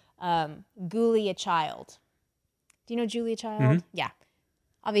called Julia Child. Do you know Julia Child? Mm-hmm. Yeah.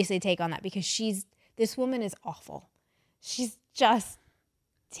 Obviously take on that because this woman is awful. She's just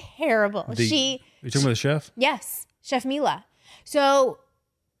terrible. Are you talking about the chef? Yes, Chef Mila. So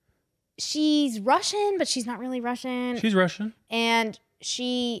she's Russian, but she's not really Russian. She's Russian. And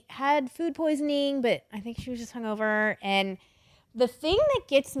she had food poisoning, but I think she was just hungover. And the thing that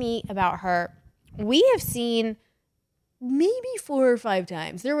gets me about her, we have seen maybe 4 or 5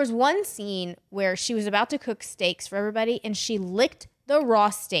 times. There was one scene where she was about to cook steaks for everybody, and she licked the raw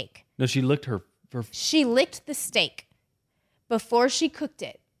steak. No, she licked She licked the steak before she cooked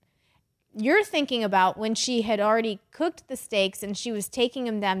it. You're thinking about when she had already cooked the steaks and she was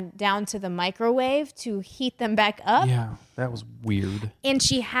taking them down to the microwave to heat them back up. Yeah, that was weird. And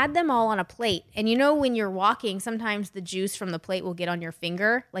she had them all on a plate. And you know when you're walking, sometimes the juice from the plate will get on your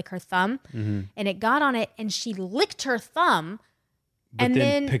finger, like her thumb. Mm-hmm. And it got on it, and she licked her thumb. But and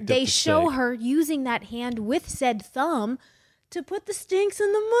then they show steak. her using that hand with said thumb to put the steaks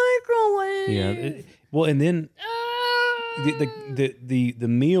in the microwave. Yeah. Well, and then the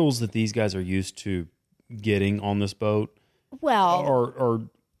meals that these guys are used to getting on this boat, are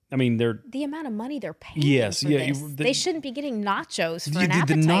I mean, they're the amount of money they're paying. Yes, for yeah, this. They shouldn't be getting nachos for an the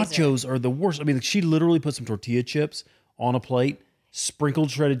appetizer. nachos are the worst. I mean, she literally put some tortilla chips on a plate,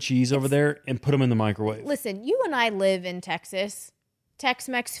 sprinkled shredded cheese over there, and put them in the microwave. Listen, you and I live in Texas.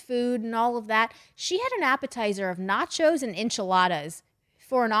 Tex-Mex food and all of that. She had an appetizer of nachos and enchiladas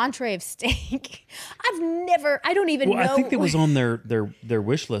for an entree of steak. I don't even know. I think it was on their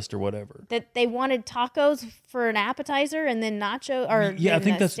wish list or whatever. That they wanted tacos for an appetizer and then nacho or yeah, I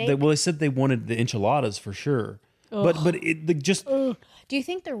think that's steak. Well, they said they wanted the enchiladas for sure. Ugh. But just. Ugh. Do you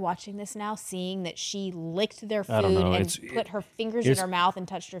think they're watching this now, seeing that she licked their food and put her fingers in her mouth and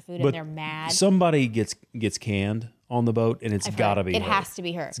touched her food, and they're mad? Somebody gets canned on the boat, and it's got to be her. It has to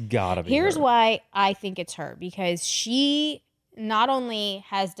be her. It's got to be Here's her. why I think it's her, because she not only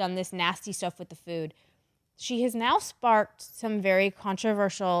has done this nasty stuff with the food, she has now sparked some very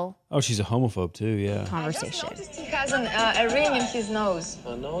controversial she's a homophobe too, yeah. conversation. I just noticed he has a ring in his nose.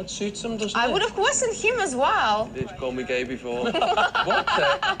 I know, it suits him, doesn't it? I would have questioned him as well. Did you call me gay before? What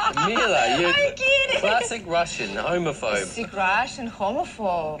the? Mila, you I'm kidding. classic Russian homophobe. Classic Russian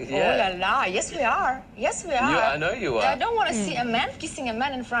homophobe. Yeah. Oh la la. Yes, we are. Yes, we are. I know you are. I don't want to see a man kissing a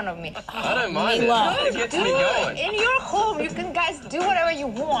man in front of me. I don't mind Mila. it. It gets me going. In your home, you can guys do whatever you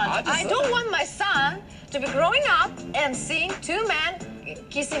want. I don't want my son to be growing up and seeing 2 men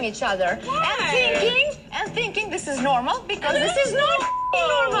kissing each other. Why? and thinking this is normal, because this is not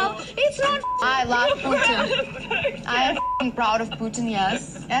normal. It's not. I love Putin. I am proud of Putin,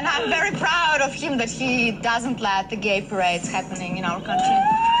 yes. And I'm very proud of him that he doesn't let the gay parades happening in our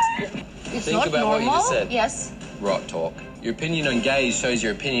country. It's Think not about normal. what you just said. Yes. Rot talk. Your opinion on gays shows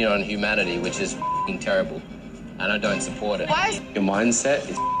your opinion on humanity, which is terrible. And I don't support it. Why? Your mindset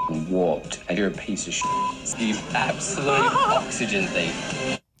is warped, and you're a piece of shit. You absolute oxygen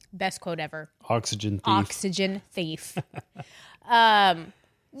thief. Best quote ever. Oxygen thief. Oxygen thief.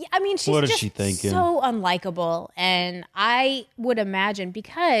 Yeah, I mean, she's What is just she thinking? so unlikable. And I would imagine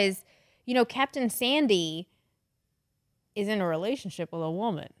because, you know, Captain Sandy is in a relationship with a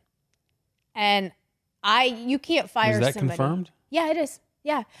woman. And you can't fire somebody. Is that confirmed? Yeah, it is.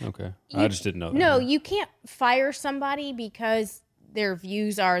 Yeah. Okay. I just didn't know that. No, you can't fire somebody because their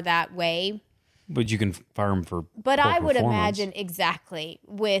views are that way. But you can fire them for But poor I would performance. imagine exactly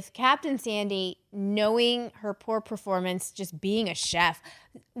with Captain Sandy knowing her poor performance, just being a chef.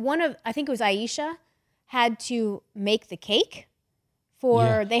 I think it was Aisha, had to make the cake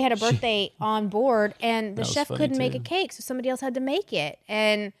they had a birthday on board, and the chef couldn't make a cake, so somebody else had to make it.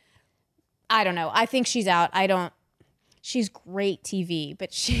 And I don't know. I think she's out. She's great TV,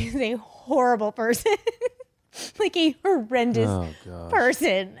 but she's a horrible person. Like a horrendous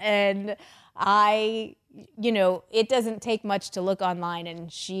person. And it doesn't take much to look online,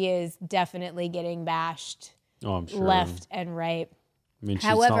 and she is definitely getting bashed I'm sure. left and right. I mean, it's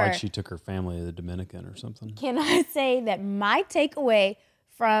However, not like she took her family to the Dominican or something. Can I say that my takeaway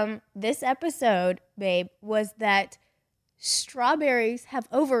from this episode, babe, was that strawberries have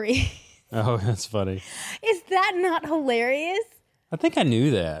ovaries. Oh, that's funny. Is that not hilarious? I think I knew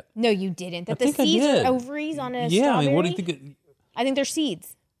that. No, you didn't. That I the think I seeds did. are ovaries on a strawberry? Yeah, I mean, what do you think? I think they're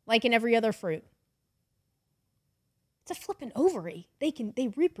seeds, like in every other fruit. It's a flippin' ovary.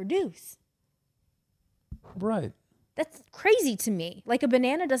 They reproduce. Right. That's crazy to me. Like a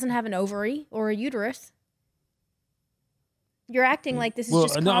banana doesn't have an ovary or a uterus. You're acting like this is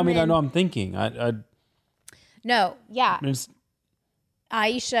just common. I mean, I know I'm thinking. No, yeah. I mean,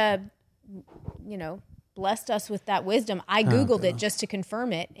 Aisha, blessed us with that wisdom. I Googled it just to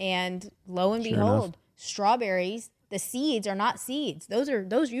confirm it, and lo and behold, strawberries, the seeds are not seeds.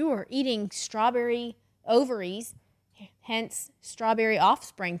 Those you are eating strawberry ovaries, hence strawberry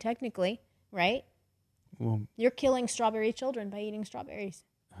offspring, technically, right? Well, you're killing strawberry children by eating strawberries.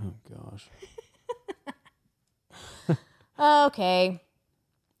 Oh gosh. Okay.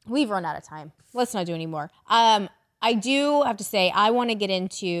 We've run out of time. Let's not do any more. I do have to say, I want to get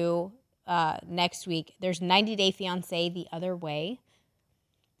into next week. There's 90 Day Fiance the other way.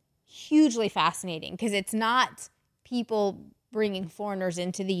 Hugely fascinating because it's not people bringing foreigners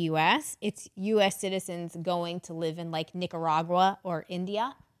into the U.S. It's U.S. citizens going to live in like Nicaragua or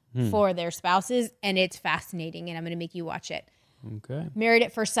India for their spouses. And it's fascinating. And I'm going to make you watch it. Okay. Married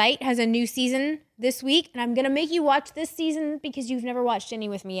at First Sight has a new season this week. And I'm going to make you watch this season because you've never watched any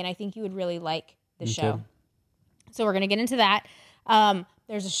with me. And I think you would really like the show. So we're going to get into that.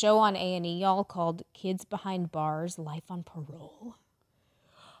 There's a show on A&E, y'all, called Kids Behind Bars, Life on Parole.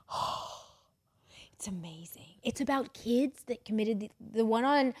 It's amazing. It's about kids that committed the one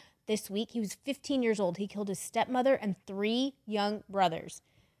on this week. He was 15 years old. He killed his stepmother and 3 young brothers.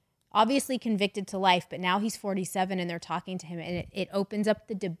 Obviously convicted to life, but now he's 47 and they're talking to him. And it opens up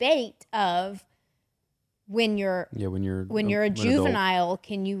the debate of when you're a juvenile,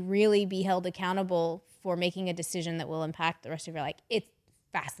 can you really be held accountable for making a decision that will impact the rest of your life? It's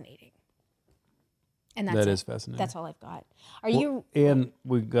fascinating. And that is fascinating. That's all I've got. And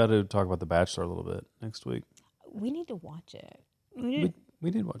we got to talk about The Bachelor a little bit next week. We need to watch it. We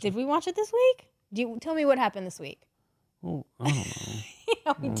did watch it. Did we watch it this week? Tell me what happened this week. Oh, I don't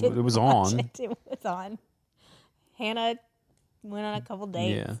know. We did. It was on. It was on. Hannah went on a couple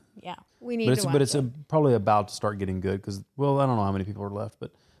dates. Yeah. We need to watch it. But it's probably about to start getting good because, I don't know how many people are left,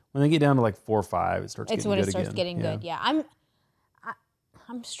 but when they get down to like 4 or 5, it starts getting good again. It's when it starts getting good. Yeah.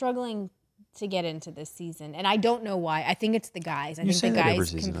 I'm struggling to get into this season, and I don't know why. I think it's the guys. I think the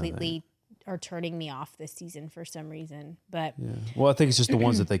guys completely are turning me off this season for some reason. But well, I think it's just the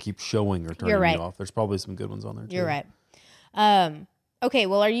ones that they keep showing are turning me off. There's probably some good ones on there too. You're right. Okay,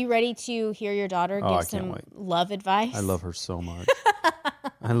 well, are you ready to hear your daughter give some love advice? I love her so much.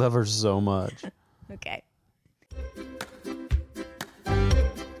 I love her so much. Okay.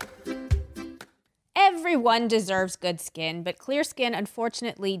 Everyone deserves good skin, but clear skin,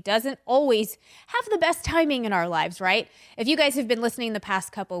 unfortunately, doesn't always have the best timing in our lives, right? If you guys have been listening the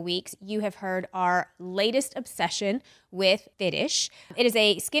past couple weeks, you have heard our latest obsession with Fitish. It is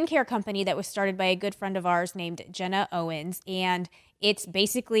a skincare company that was started by a good friend of ours named Jenna Owens, and it's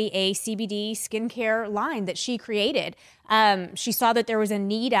basically a CBD skincare line that she created. She saw that there was a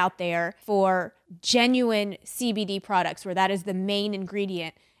need out there for genuine CBD products where that is the main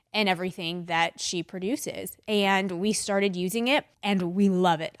ingredient and everything that she produces. And we started using it and we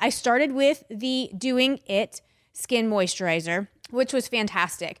love it. I started with the Doing It Skin Moisturizer, which was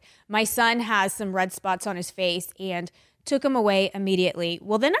fantastic. My son has some red spots on his face and took them away immediately.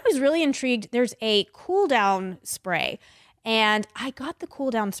 Well, then I was really intrigued. There's a cool down spray. And I got the cool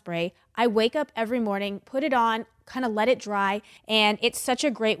down spray. I wake up every morning, put it on, kind of let it dry. And it's such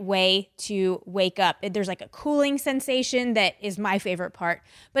a great way to wake up. There's like a cooling sensation that is my favorite part.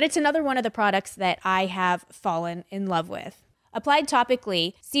 But it's another one of the products that I have fallen in love with. Applied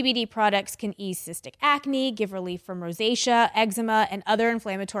topically, CBD products can ease cystic acne, give relief from rosacea, eczema, and other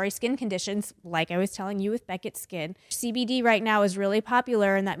inflammatory skin conditions, like I was telling you with Beckett's skin. CBD right now is really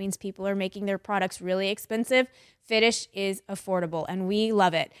popular, and that means people are making their products really expensive. Fitish is affordable, and we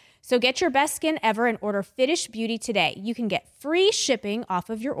love it. So get your best skin ever and order Fitish Beauty today. You can get free shipping off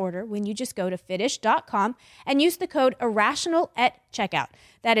of your order when you just go to Fitish.com and use the code Irrational at checkout.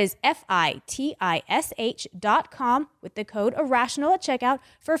 That is FITISH.com with the code Irrational at checkout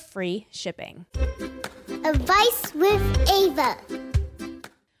for free shipping. Advice with Ava.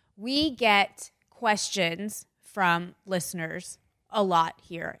 We get questions from listeners a lot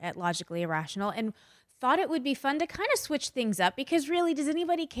here at Logically Irrational, and thought it would be fun to kind of switch things up because really, does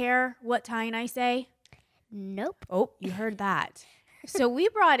anybody care what Ty and I say? Nope. Oh, you heard that. So we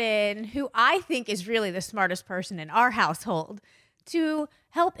brought in who I think is really the smartest person in our household to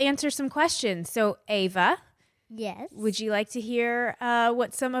help answer some questions. So Ava. Yes. Would you like to hear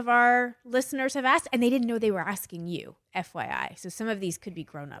what some of our listeners have asked? And they didn't know they were asking you, FYI. So some of these could be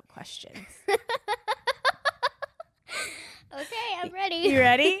grown-up questions. Okay, I'm ready. You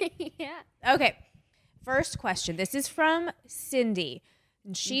ready? Yeah. Okay. First question. This is from Cindy.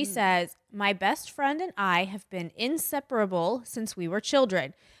 And she says, my best friend and I have been inseparable since we were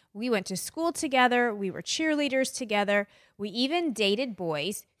children. We went to school together. We were cheerleaders together. We even dated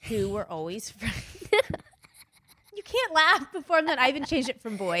boys who were always friends. You can't laugh before that. I even changed it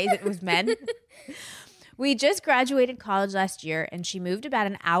from boys. It was men. We just graduated college last year, and she moved about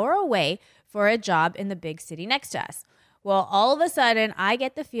an hour away for a job in the big city next to us. Well, all of a sudden, I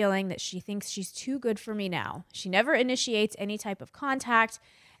get the feeling that she thinks she's too good for me now. She never initiates any type of contact,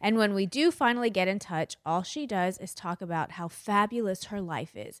 and when we do finally get in touch, all she does is talk about how fabulous her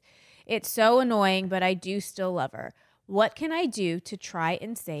life is. It's so annoying, but I do still love her. What can I do to try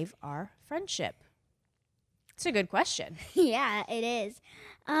and save our friendship? It's a good question. Yeah, it is.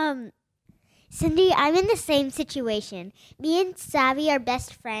 Cindy, I'm in the same situation. Me and Savvy are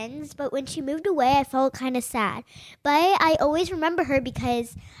best friends, but when she moved away, I felt kind of sad. But I always remember her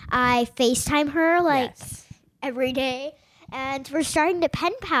because I FaceTime her every day. And we're starting to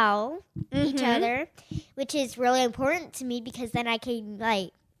pen pal each other, which is really important to me because then I can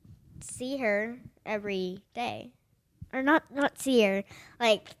see her every day. Or not see her,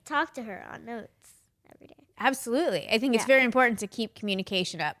 talk to her on notes every day. Absolutely. I think it's very important to keep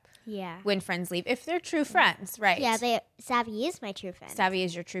communication up. Yeah. When friends leave, if they're true friends, right? Yeah, Savvy is my true friend. Savvy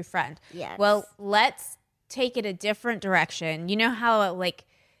is your true friend. Yes. Well, let's take it a different direction. You know how,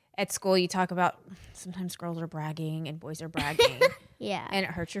 at school you talk about sometimes girls are bragging and boys are bragging. Yeah. And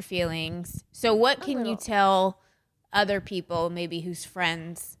it hurts your feelings. So what can you tell other people maybe whose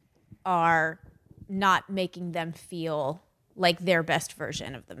friends are not making them feel like their best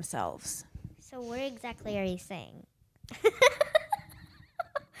version of themselves? So what exactly are you saying?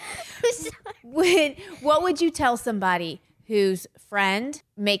 What would you tell somebody whose friend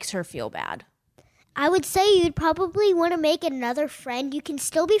makes her feel bad? I would say you'd probably want to make another friend. You can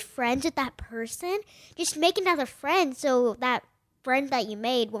still be friends with that person. Just make another friend so that friend that you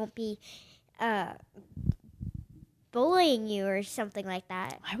made won't be bullying you or something like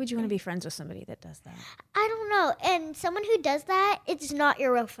that. Why would you want to be friends with somebody that does that? I don't know. And someone who does that, it's not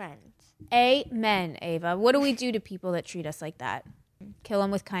your real friend. Amen, Ava. What do we do to people that treat us like that? Kill them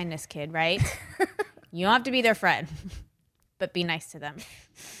with kindness, kid, right? You don't have to be their friend, but be nice to them.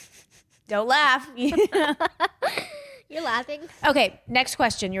 Don't laugh. You're laughing. Okay, next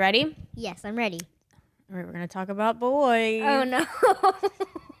question. You ready? Yes, I'm ready. All right, we're going to talk about boys. Oh, no.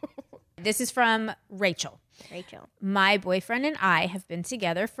 This is from Rachel. Rachel. My boyfriend and I have been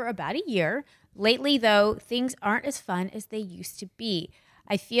together for about a year. Lately, though, things aren't as fun as they used to be.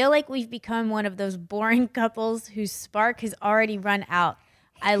 I feel like we've become one of those boring couples whose spark has already run out.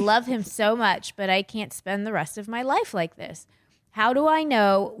 I love him so much, but I can't spend the rest of my life like this. How do I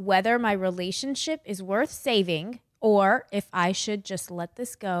know whether my relationship is worth saving or if I should just let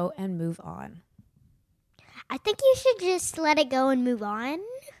this go and move on? I think you should just let it go and move on.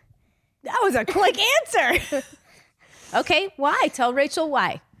 That was a quick answer. Okay, why? Tell Rachel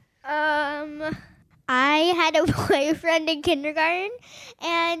why. I had a boyfriend in kindergarten,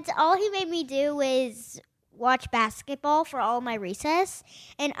 and all he made me do was watch basketball for all my recess,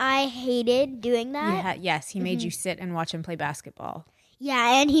 and I hated doing that. Yes, he made you sit and watch him play basketball.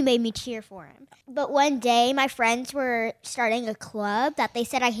 Yeah, and he made me cheer for him. But one day, my friends were starting a club that they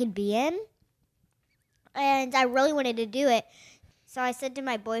said I could be in. and I really wanted to do it. So I said to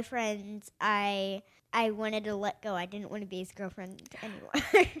my boyfriend, I wanted to let go. I didn't want to be his girlfriend anymore.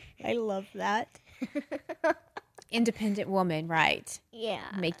 I love that. Independent woman, right? Yeah.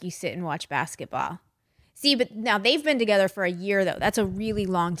 Make you sit and watch basketball. See, but now they've been together for a year, though. That's a really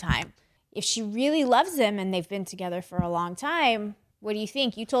long time. If she really loves him and they've been together for a long time, what do you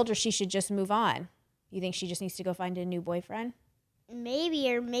think? You told her she should just move on. You think she just needs to go find a new boyfriend?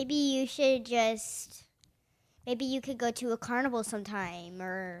 Maybe, or maybe you should just, maybe you could go to a carnival sometime,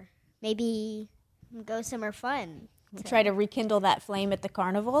 or maybe go somewhere fun. Try to rekindle that flame at the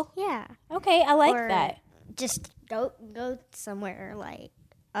carnival? Yeah. Okay, I like Or that. Just go somewhere like,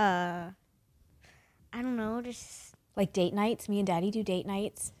 I don't know, just. Like date nights? Me and Daddy do date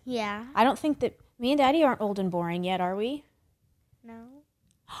nights. Yeah. I don't think that me and Daddy aren't old and boring yet, are we? No.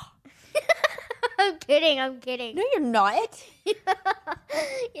 I'm kidding. No, you're not.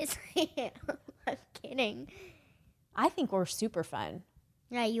 Yes, I am. I'm kidding. I think we're super fun.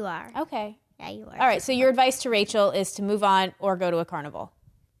 Yeah, you are. Okay. Yeah, you are. All right, so your advice to Rachel is to move on or go to a carnival.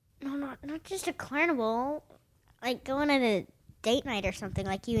 No, not just a carnival. Like going on a date night or something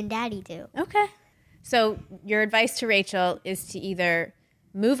like you and Daddy do. Okay. So your advice to Rachel is to either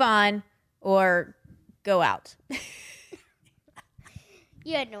move on or go out.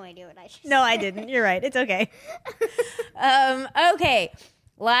 You had no idea what I should say. No, I didn't. You're right. It's okay. Okay.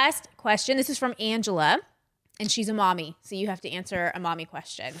 Last question. This is from Angela, and she's a mommy, so you have to answer a mommy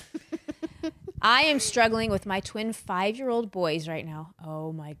question. I am struggling with my twin 5-year-old boys right now.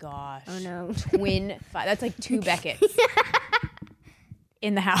 Oh, my gosh. Oh, no. Twin 5. That's like 2 Beckett's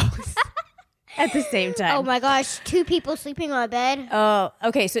in the house at the same time. Oh, my gosh. 2 people sleeping on a bed. Oh,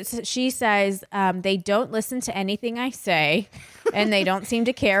 okay. So she says they don't listen to anything I say, and they don't seem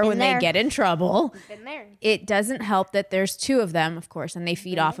to care when they get in trouble. Been there. It doesn't help that there's 2 of them, of course, and they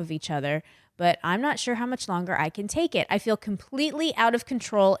feed off of each other. But I'm not sure how much longer I can take it. I feel completely out of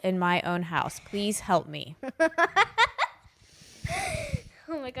control in my own house. Please help me.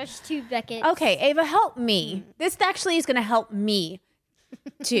 Oh, my gosh. 2 Beckett's. Okay, Ava, help me. This actually is going to help me,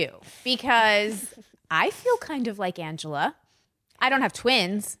 too, because I feel kind of like Angela. I don't have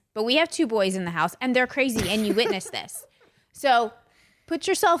twins, but we have 2 boys in the house, and they're crazy, and you witness this. So put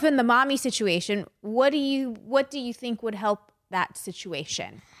yourself in the mommy situation. What do you think would help that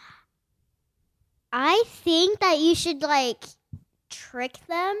situation? I think that you should, like, trick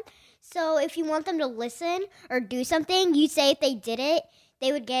them. So if you want them to listen or do something, you say if they did it,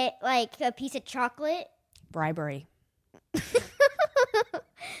 they would get, like, a piece of chocolate. Bribery.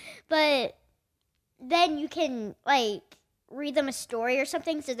 But then you can, like, read them a story or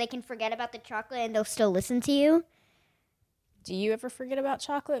something so they can forget about the chocolate and they'll still listen to you. Do you ever forget about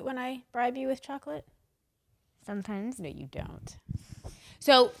chocolate when I bribe you with chocolate? Sometimes. No, you don't.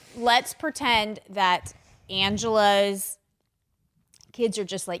 So let's pretend that Angela's kids are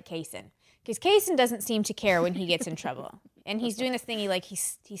just like Kaysen. Because Kaysen doesn't seem to care when he gets in trouble. And he's doing this thing,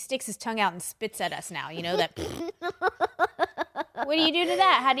 he sticks his tongue out and spits at us now. You know that? What do you do to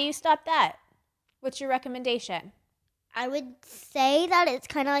that? How do you stop that? What's your recommendation? I would say that it's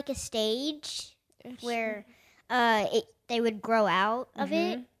kind of like a stage where they would grow out of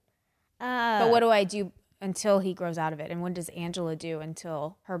it. But what do I do until he grows out of it? And what does Angela do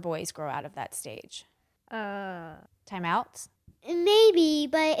until her boys grow out of that stage? Timeouts? Maybe,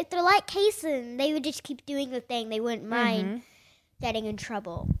 but if they're like Kaysen, they would just keep doing the thing. They wouldn't mind getting in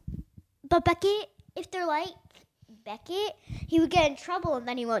trouble. But Beckett, if they're like Beckett, he would get in trouble and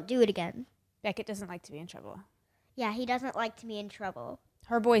then he won't do it again. Beckett doesn't like to be in trouble. Yeah, he doesn't like to be in trouble.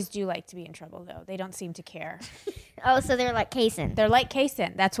 Her boys do like to be in trouble, though. They don't seem to care. Oh, so they're like Kaysen. They're like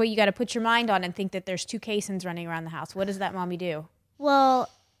Kaysen. That's what you got to put your mind on and think that there's 2 Kaysens running around the house. What does that mommy do? Well,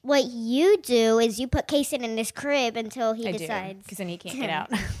 what you do is you put Kaysen in his crib until he decides. Because then he can't get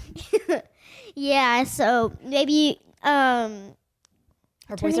out. Yeah, so maybe... Her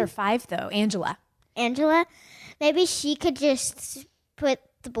boys are 5, though. Angela, maybe she could just put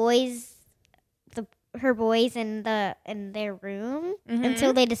her boys in their room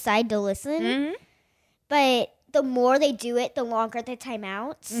until they decide to listen. But the more they do it, the longer the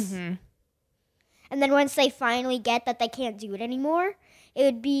timeouts. And then once they finally get that they can't do it anymore, it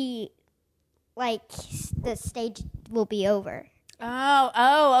would be like the stage will be over.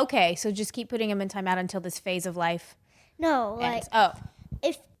 Oh, okay. So just keep putting him in timeout until this phase of life No, ends. like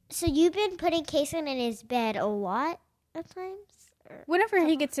so you've been putting Kaysen in his bed a lot of times? Whenever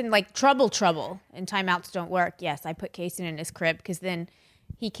he gets in like trouble and timeouts don't work, yes, I put Kaysen in his crib because then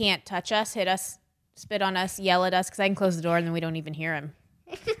he can't touch us, hit us, spit on us, yell at us because I can close the door and then we don't even hear him.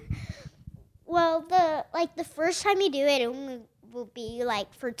 Well, the first time you do it, it only will be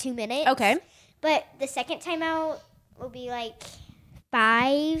like for 2 minutes. Okay. But the second time out will be like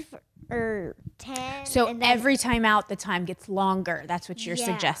 5 or 10. So and then, every time out, the time gets longer. That's what you're Yeah.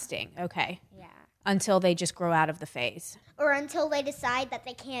 suggesting. Okay. Yeah. Until they just grow out of the phase. Or until they decide that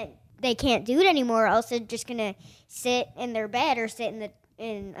they can't do it anymore, or else they're just gonna sit in their bed or sit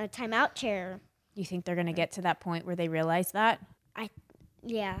in a timeout chair. You think they're going to get to that point where they realize that?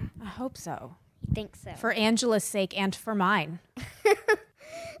 Yeah. I hope so. I think so. For Angela's sake and for mine.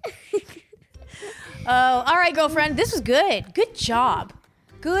 Oh, all right, girlfriend. This was good. Good job.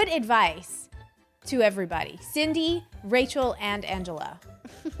 Good advice to everybody. Cindy, Rachel, and Angela.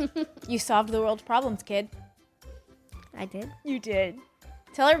 You solved the world's problems, kid. I did. You did.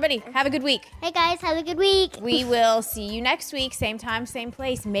 Tell everybody, have a good week. Hey, guys, have a good week. We will see you next week. Same time, same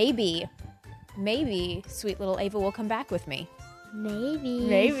place. Maybe sweet little Ava will come back with me.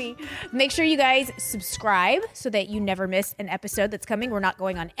 Maybe. Make sure you guys subscribe so that you never miss an episode that's coming. We're not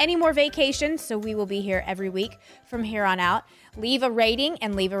going on any more vacations, so we will be here every week from here on out. Leave a rating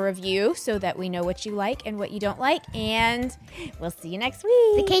and leave a review so that we know what you like and what you don't like. And we'll see you next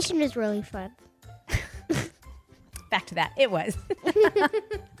week. Vacation was really fun. Back to that. It was.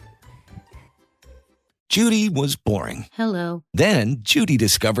 Judy was boring. Hello. Then Judy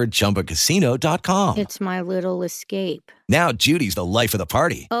discovered ChumbaCasino.com. It's my little escape. Now Judy's the life of the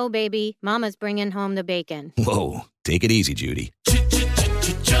party. Oh, baby, mama's bringing home the bacon. Whoa, take it easy, Judy.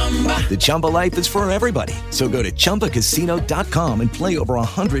 The Chumba life is for everybody. So go to ChumbaCasino.com and play over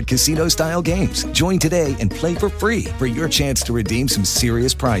 100 casino-style games. Join today and play for free for your chance to redeem some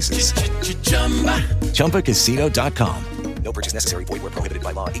serious prizes. ChumbaCasino.com. No purchase necessary. Void where prohibited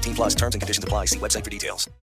by law. 18 plus terms and conditions apply. See website for details.